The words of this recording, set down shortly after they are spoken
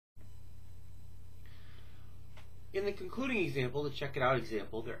In the concluding example, the check it out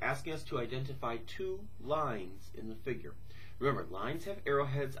example, they're asking us to identify two lines in the figure. Remember, lines have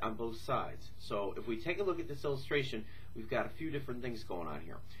arrowheads on both sides. So if we take a look at this illustration, we've got a few different things going on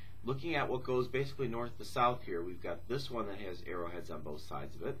here. Looking at what goes basically north to south here, we've got this one that has arrowheads on both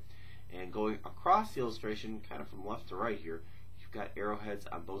sides of it. And going across the illustration, kind of from left to right here, you've got arrowheads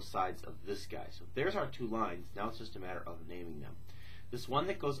on both sides of this guy. So there's our two lines. Now it's just a matter of naming them. This one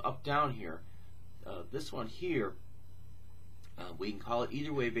that goes up down here, this one here, we can call it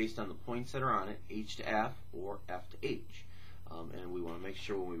either way based on the points that are on it, H to F or F to H. And we want to make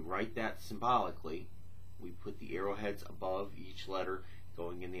sure when we write that symbolically, we put the arrowheads above each letter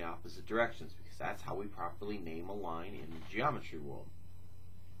going in the opposite directions, because that's how we properly name a line in the geometry world.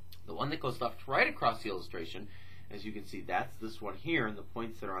 The one that goes left to right across the illustration, as you can see, that's this one here, and the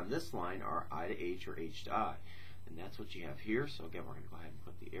points that are on this line are I to H or H to I. And that's what you have here. So again, we're going to go ahead and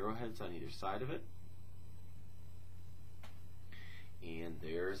put the arrowheads on either side of it. And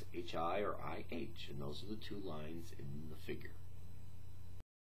there's HI or IH, and those are the two lines in the figure.